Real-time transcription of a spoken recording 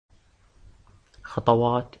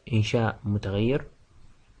خطوات إنشاء متغير.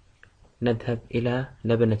 نذهب إلى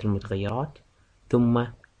لبنة المتغيرات ثم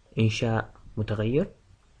إنشاء متغير.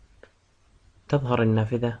 تظهر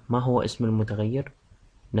النافذة ما هو اسم المتغير.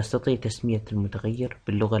 نستطيع تسمية المتغير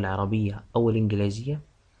باللغة العربية أو الإنجليزية.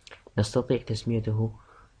 نستطيع تسميته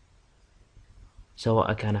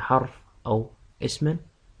سواء كان حرف أو اسما.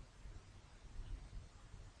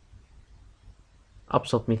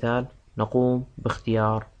 أبسط مثال نقوم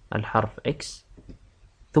باختيار الحرف X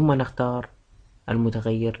ثم نختار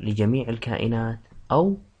المتغير لجميع الكائنات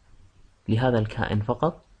أو لهذا الكائن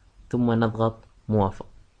فقط ثم نضغط موافق.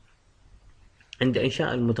 عند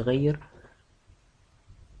إنشاء المتغير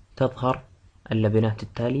تظهر اللبنات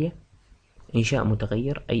التالية: إنشاء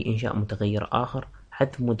متغير أي إنشاء متغير آخر،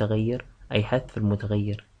 حذف متغير أي حذف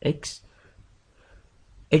المتغير X،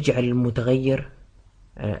 اجعل المتغير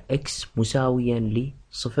X مساويا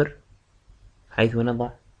لصفر حيث نضع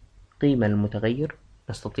قيمة المتغير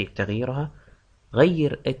نستطيع تغييرها،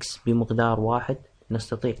 غير X بمقدار 1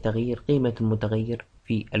 نستطيع تغيير قيمة المتغير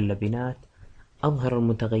في اللبنات، أظهر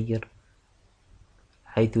المتغير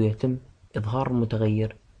حيث يتم إظهار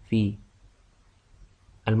المتغير في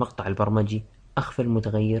المقطع البرمجي، أخفى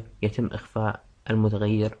المتغير يتم إخفاء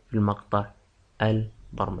المتغير في المقطع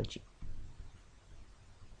البرمجي.